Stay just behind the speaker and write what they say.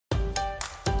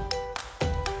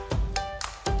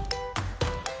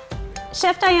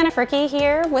Chef Diana Fricke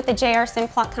here with the J.R.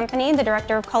 Simplot Company, the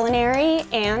Director of Culinary,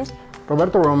 and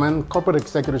Roberto Roman, Corporate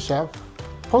Executive Chef.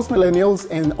 Post-millennials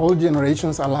and all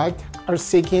generations alike are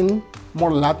seeking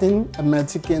more Latin and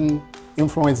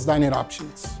Mexican-influenced dining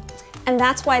options. And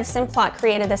that's why Simplot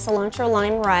created the Cilantro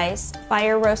Lime Rice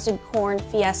Fire Roasted Corn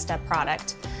Fiesta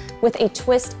product with a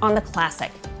twist on the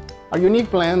classic. Our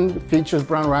unique blend features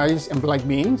brown rice and black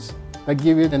beans that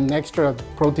give it an extra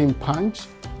protein punch,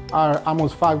 are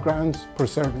almost 5 grams per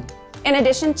serving. In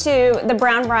addition to the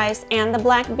brown rice and the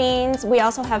black beans, we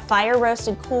also have fire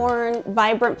roasted corn,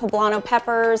 vibrant poblano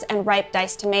peppers, and ripe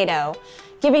diced tomato,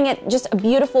 giving it just a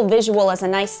beautiful visual as a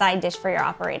nice side dish for your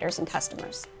operators and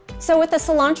customers. So with the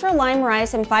cilantro lime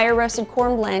rice and fire roasted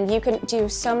corn blend, you can do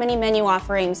so many menu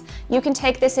offerings. You can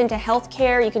take this into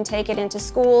healthcare, you can take it into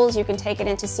schools, you can take it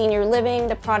into senior living.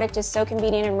 The product is so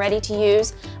convenient and ready to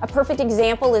use. A perfect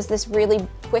example is this really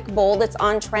quick bowl that's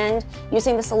on trend,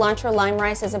 using the cilantro lime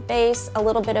rice as a base, a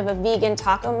little bit of a vegan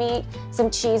taco meat,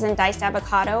 some cheese and diced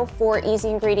avocado, 4 easy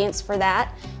ingredients for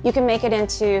that. You can make it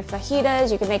into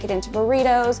fajitas, you can make it into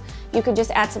burritos, you could just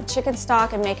add some chicken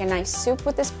stock and make a nice soup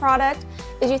with this product.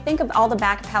 As you think of all the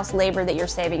back of house labor that you're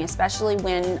saving, especially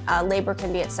when labor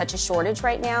can be at such a shortage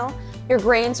right now. Your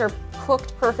grains are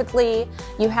cooked perfectly,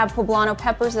 you have poblano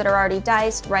peppers that are already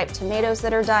diced, ripe tomatoes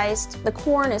that are diced, the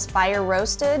corn is fire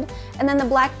roasted, and then the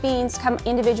black beans come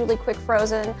individually quick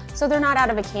frozen, so they're not out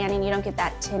of a can and you don't get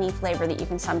that tinny flavor that you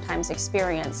can sometimes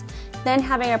experience. Then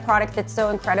having a product that's so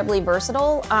incredibly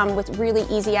versatile with really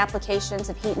easy applications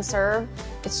of heat and serve,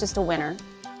 it's just a winner.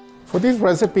 For these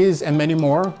recipes and many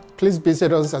more, please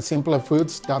visit us at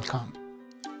simplerfoods.com.